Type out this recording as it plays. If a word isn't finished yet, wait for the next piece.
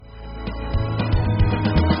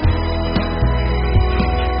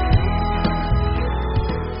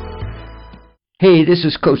Hey, this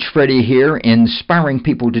is Coach Freddie here, inspiring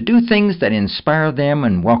people to do things that inspire them,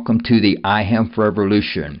 and welcome to the iHemp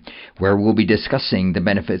Revolution, where we'll be discussing the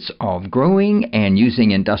benefits of growing and using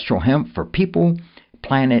industrial hemp for people,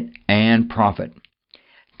 planet, and profit.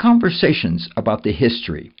 Conversations about the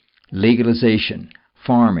history, legalization,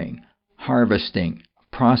 farming, harvesting,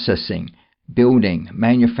 processing, building,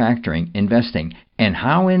 manufacturing, investing, and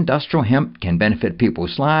how industrial hemp can benefit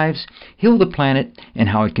people's lives, heal the planet, and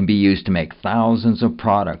how it can be used to make thousands of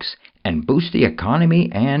products and boost the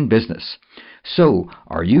economy and business. So,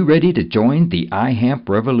 are you ready to join the iHemp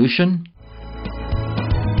revolution?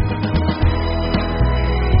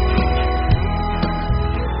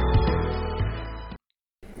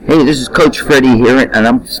 Hey, this is Coach Freddie here, and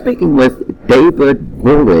I'm speaking with David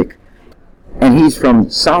Bullock, and he's from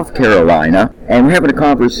South Carolina, and we're having a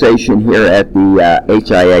conversation here at the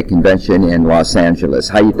HIA convention in Los Angeles.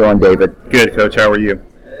 How you doing, David? Good, Coach. How are you?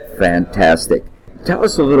 Fantastic. Tell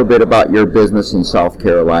us a little bit about your business in South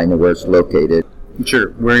Carolina, where it's located.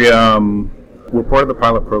 Sure. We're part of the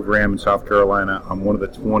pilot program in South Carolina. I'm one of the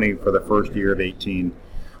 20 for the first year of 18.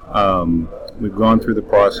 We've gone through the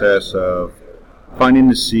process of finding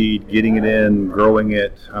the seed, getting it in, growing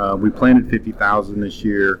it. We planted 50,000 this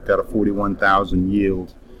year, got a 41,000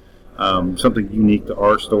 yield. Something unique to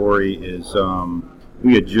our story is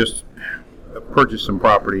we had just purchased some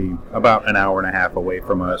property about an hour and a half away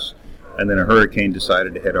from us, and then a hurricane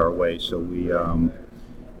decided to head our way. So we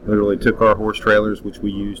literally took our horse trailers, which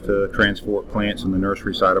we use to transport plants in the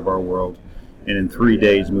nursery side of our world, and in 3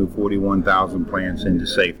 days moved 41,000 plants into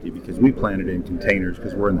safety, because we planted in containers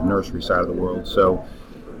because we're in the nursery side of the world. So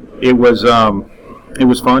it was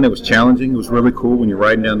fun. It was challenging. It was really cool when you're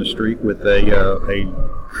riding down the street with a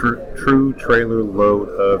true trailer load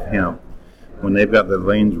of hemp, when they've got the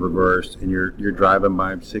lanes reversed and you're driving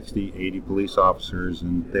by 60, 80 police officers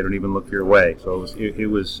and they don't even look your way. So it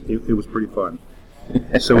was pretty fun.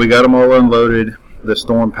 So we got them all unloaded. The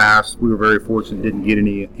storm passed. We were very fortunate; didn't get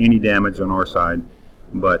any damage on our side.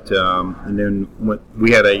 But and then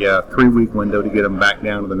we had a 3-week window to get them back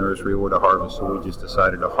down to the nursery or to harvest. So we just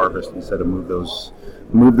decided to harvest instead of move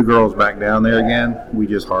the girls back down there again. We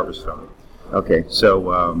just harvest them. Okay.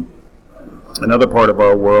 So another part of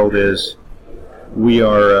our world is we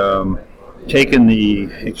are taking the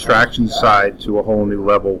extraction side to a whole new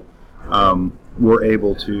level. We're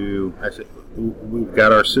able to actually. We've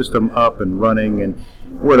got our system up and running, and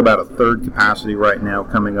we're at about a third capacity right now,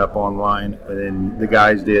 coming up online. And then the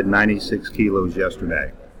guys did 96 kilos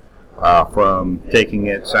yesterday from taking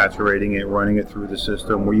it, saturating it, running it through the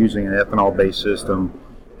system. We're using an ethanol-based system,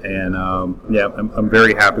 and I'm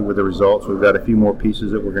very happy with the results. We've got a few more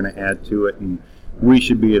pieces that we're going to add to it, and we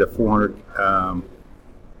should be at a 400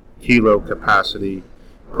 kilo capacity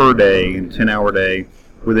per day in a 10-hour day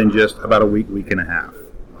within just about a week and a half.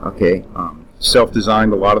 Okay.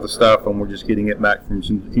 Self-designed a lot of the stuff, and we're just getting it back from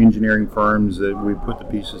some engineering firms that we put the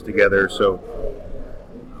pieces together. So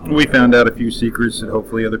we found out a few secrets that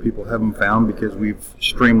hopefully other people haven't found, because we've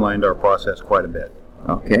streamlined our process quite a bit.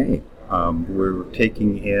 Okay. We're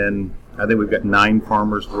taking in, I think we've got 9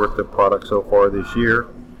 farmers worth of product so far this year.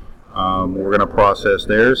 We're going to process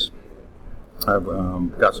theirs. I've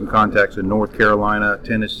got some contacts in North Carolina,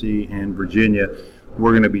 Tennessee, and Virginia.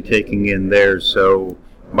 We're going to be taking in theirs. So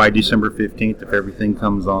by December 15th, if everything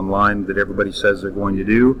comes online that everybody says they're going to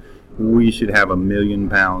do, we should have 1 million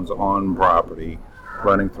pounds on property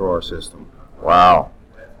running through our system. Wow,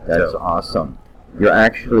 that's awesome. You're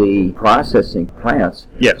actually processing plants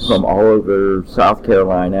from all over South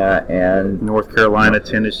Carolina and North Carolina,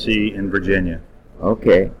 Tennessee, and Virginia.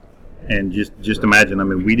 Okay. And just imagine, I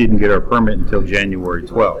mean, we didn't get our permit until January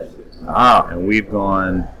 12th. And we've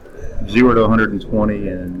gone 0 to 120,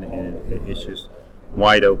 and it's just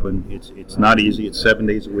wide open. It's not easy. It's 7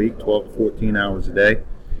 days a week, 12 to 14 hours a day.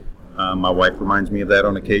 My wife reminds me of that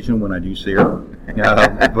on occasion when I do see her.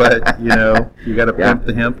 But you got to pimp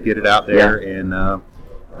the hemp, get it out there, and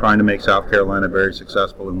trying to make South Carolina very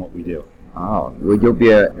successful in what we do. Oh, well, you'll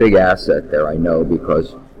be a big asset there, I know,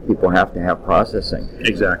 because people have to have processing.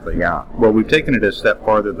 Exactly. Yeah. Well, we've taken it a step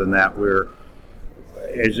farther than that.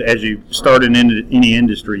 As you start in any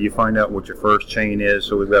industry, you find out what your first chain is.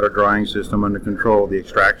 So we've got our drying system under control. The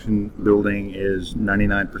extraction building is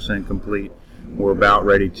 99% complete. We're about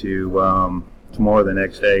ready to, tomorrow, the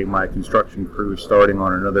next day, my construction crew is starting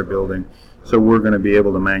on another building. So we're going to be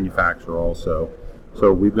able to manufacture also.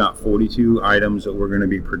 So we've got 42 items that we're going to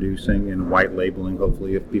be producing and white labeling,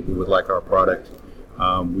 hopefully, if people would like our product.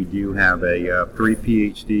 We do have a 3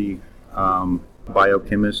 PhD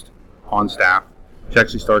biochemist on staff. Which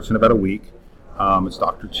actually starts in about a week. It's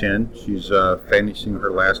Dr. Chen. She's finishing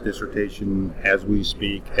her last dissertation as we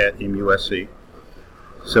speak at MUSC.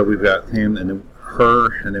 So we've got him and then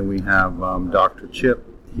her, and then we have Dr. Chip.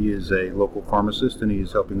 He is a local pharmacist, and he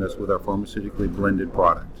is helping us with our pharmaceutically blended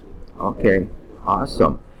product. Okay,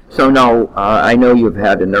 awesome. So now, I know you've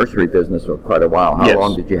had a nursery business for quite a while. How Yes.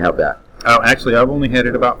 long did you have that? Actually, I've only had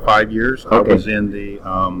it about 5 years. Okay. I was in the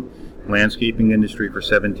landscaping industry for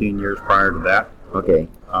 17 years prior to that. Okay,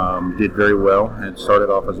 Did very well, and started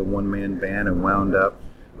off as a one-man band and wound up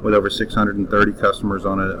with over 630 customers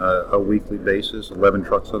on a weekly basis, 11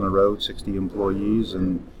 trucks on the road, 60 employees,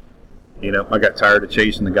 and I got tired of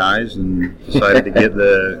chasing the guys and decided to get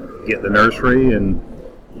the nursery, and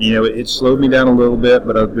it slowed me down a little bit,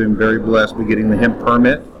 but I've been very blessed with getting the hemp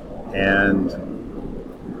permit and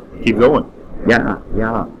keep going.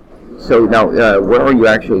 yeah. So now, where are you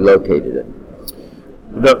actually located in?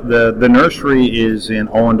 The nursery is in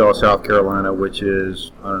Owendale, South Carolina, which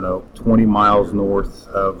is 20 miles north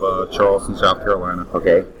of Charleston, South Carolina.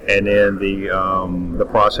 Okay, And then the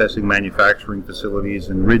processing manufacturing facilities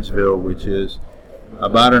in Ridgeville, which is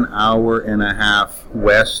about an hour and a half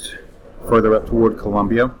west, further up toward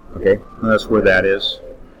Columbia. okay, And that's where that is.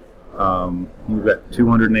 We've got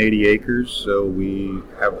 280 acres, so we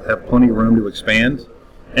have plenty of room to expand.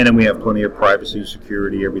 And then we have plenty of privacy,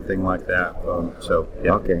 security, everything like that.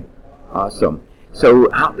 Yeah. okay, awesome. So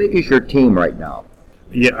how big is your team right now?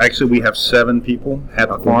 Yeah, actually, we have 7 people at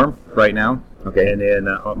the farm right now. Okay. And then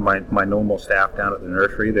my normal staff down at the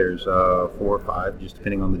nursery, there's 4 or 5, just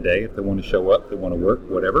depending on the day. If they want to show up, they want to work,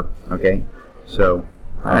 whatever. Okay, So,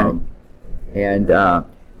 all right. And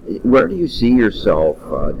where do you see yourself,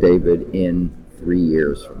 David, in 3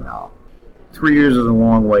 years from now? 3 years is a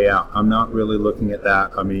long way out. I'm not really looking at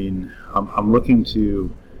that. I mean, I'm looking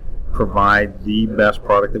to provide the best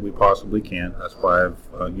product that we possibly can. That's why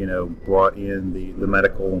I've brought in the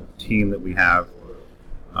medical team that we have.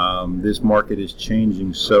 This market is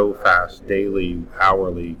changing so fast, daily,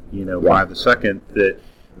 hourly, by the second, that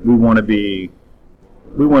we want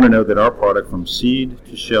to know that our product from seed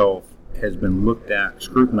to shelf has been looked at,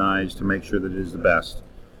 scrutinized to make sure that it is the best.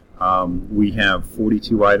 We have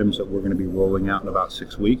 42 items that we're going to be rolling out in about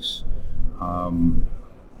 6 weeks. And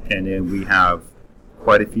then we have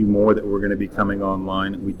quite a few more that we're going to be coming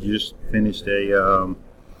online. We just finished a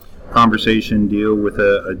conversation deal with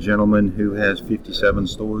a gentleman who has 57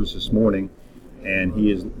 stores this morning. And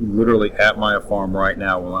he is literally at my farm right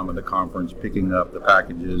now while I'm at the conference picking up the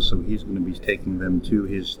packages. So he's going to be taking them to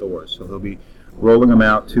his stores. So he'll be rolling them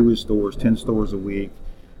out to his stores, 10 stores a week.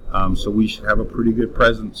 So we should have a pretty good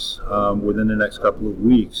presence within the next couple of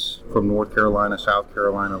weeks from North Carolina, South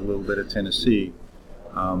Carolina, a little bit of Tennessee.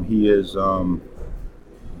 He is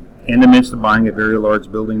in the midst of buying a very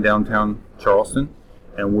large building downtown Charleston,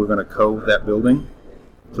 and we're going to cove that building.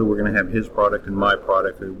 So we're going to have his product and my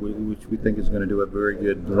product, which we think is going to do a very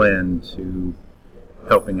good blend to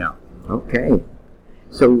helping out. Okay.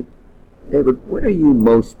 So, David, what are you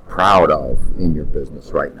most proud of in your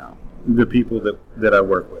business right now? The people that I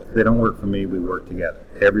work with. They don't work for me, we work together.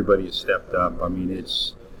 Everybody has stepped up. I mean,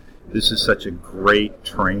 this is such a great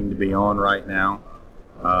train to be on right now.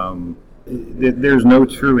 There's no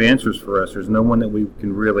true answers for us. There's no one that we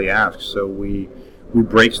can really ask. So we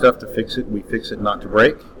break stuff to fix it. We fix it not to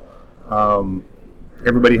break.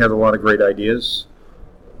 Everybody has a lot of great ideas.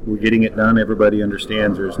 We're getting it done. Everybody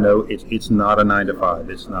understands it's not a 9 to 5.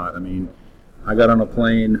 It's not. I mean, I got on a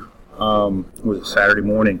plane, was it Saturday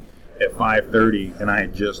morning at 5:30, and I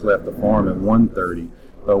had just left the farm at 1:30.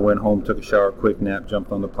 I went home, took a shower, quick nap,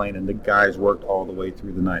 jumped on the plane, and the guys worked all the way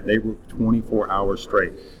through the night. They worked 24 hours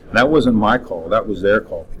straight. That wasn't my call. That was their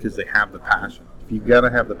call because they have the passion. You've got to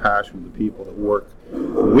have the passion of the people that work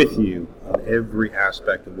with you on every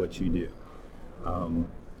aspect of what you do.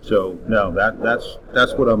 So no,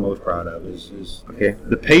 that's what I'm most proud of is Okay.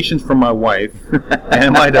 the patience from my wife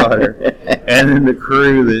and my daughter, and then the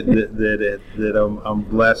crew that I'm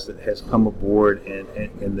blessed that has come aboard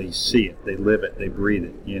and they see it, they live it, they breathe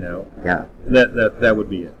it. Yeah. That would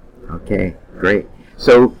be it. Okay, great.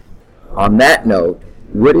 So, on that note,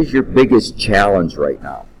 what is your biggest challenge right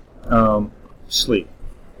now? Sleep.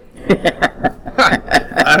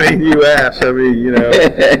 I mean, you asked. I mean, no.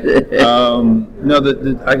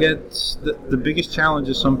 I guess the biggest challenge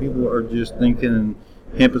is some people are just thinking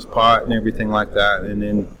hemp is pot and everything like that, and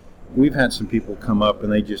then we've had some people come up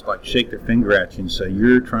and they just like shake their finger at you and say,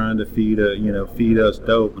 "You're trying to feed us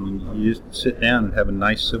dope," and you just sit down and have a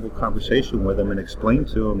nice civil conversation with them and explain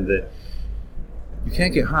to them that you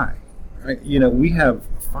can't get high. Right? We have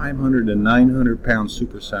 500 to 900 pound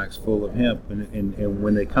super sacks full of hemp, and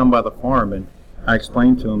when they come by the farm, and I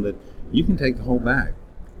explain to them that You can take the whole bag.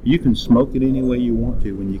 You can smoke it any way you want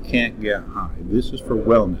to when you can't get high. This is for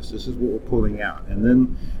wellness. This is what we're pulling out. And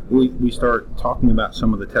then we start talking about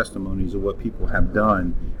some of the testimonies of what people have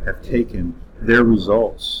done, have taken, their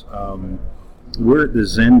results. We're at the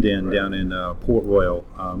Zen Den down in Port Royal.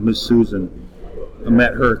 Miss Susan, I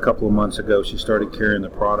met her a couple of months ago. She started carrying the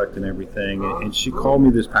product and everything. And she called me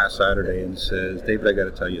this past Saturday and says, David, I got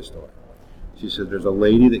to tell you a story. She said, there's a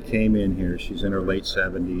lady that came in here. She's in her late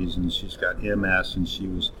 70s, and she's got MS, and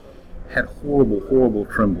had horrible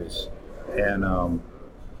trembles. And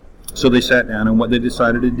so they sat down, and what they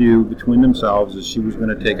decided to do between themselves is she was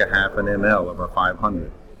going to take a half an ml of our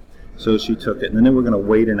 500. So she took it, and then they were going to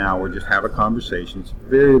wait an hour, just have a conversation. It's a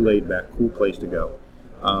very laid back, cool place to go.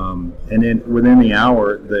 And then within the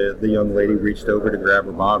hour, the young lady reached over to grab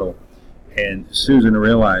her bottle, and Susan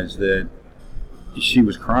realized that she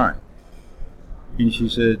was crying. And she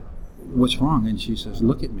said, what's wrong? And she says,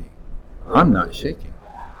 look at me. I'm not shaking.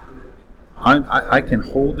 I can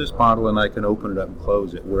hold this bottle and I can open it up and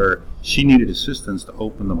close it, where she needed assistance to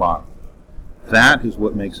open the bottle. That is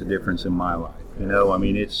what makes a difference in my life. You know, I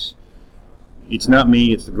mean, it's not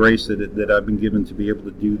me, it's the grace that I've been given to be able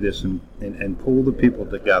to do this and pull the people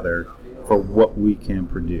together for what we can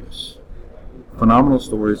produce. Phenomenal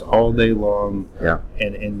stories all day long. Yeah.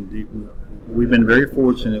 And we've been very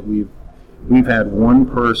fortunate. We've had one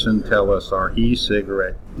person tell us our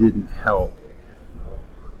e-cigarette didn't help.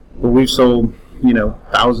 But we've sold,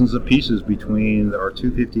 thousands of pieces between our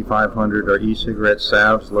 250, 500, our e-cigarette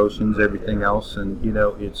salves, lotions, everything else, and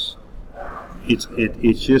it's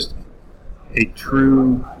just a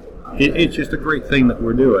true. It's just a great thing that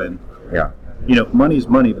we're doing. Yeah. Money's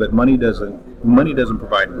money, but money doesn't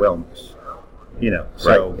provide wellness.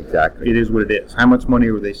 So right, exactly. It is what it is. How much money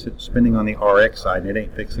are they spending on the RX side, and it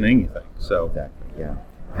ain't fixing anything. So exactly, yeah.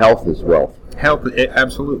 Health is wealth. Health,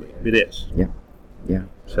 absolutely, it is. Yeah, yeah.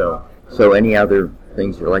 So any other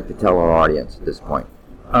things you'd like to tell our audience at this point?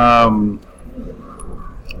 We're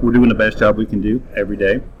doing the best job we can do every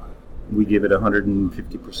day. We give it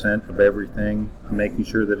 150% of everything, making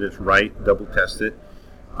sure that it's right, double test it.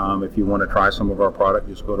 If you want to try some of our product,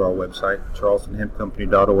 just go to our website,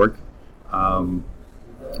 charlestonhempcompany.org.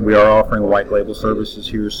 We are offering white label services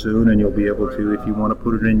here soon, and you'll be able to, if you want to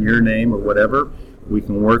put it in your name or whatever, we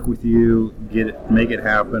can work with you, make it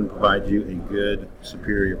happen, provide you a good,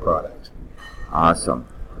 superior product. Awesome.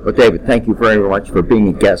 Well, David, thank you very much for being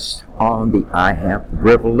a guest on the iHemp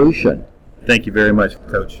Revolution. Thank you very much,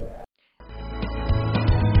 Coach.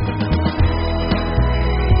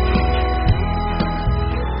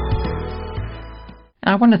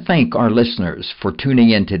 I want to thank our listeners for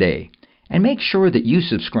tuning in today, and make sure that you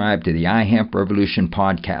subscribe to the iHemp Revolution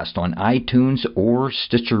podcast on iTunes or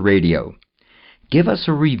Stitcher Radio. Give us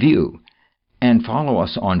a review and follow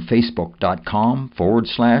us on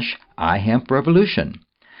Facebook.com/iHempRevolution.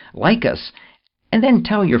 Like us and then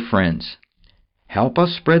tell your friends. Help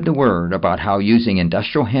us spread the word about how using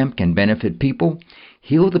industrial hemp can benefit people,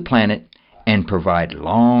 heal the planet, and provide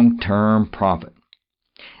long-term profit.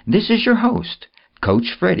 This is your host,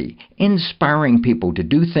 Coach Freddie, inspiring people to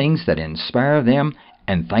do things that inspire them,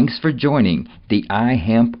 and thanks for joining the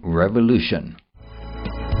iHemp Revolution.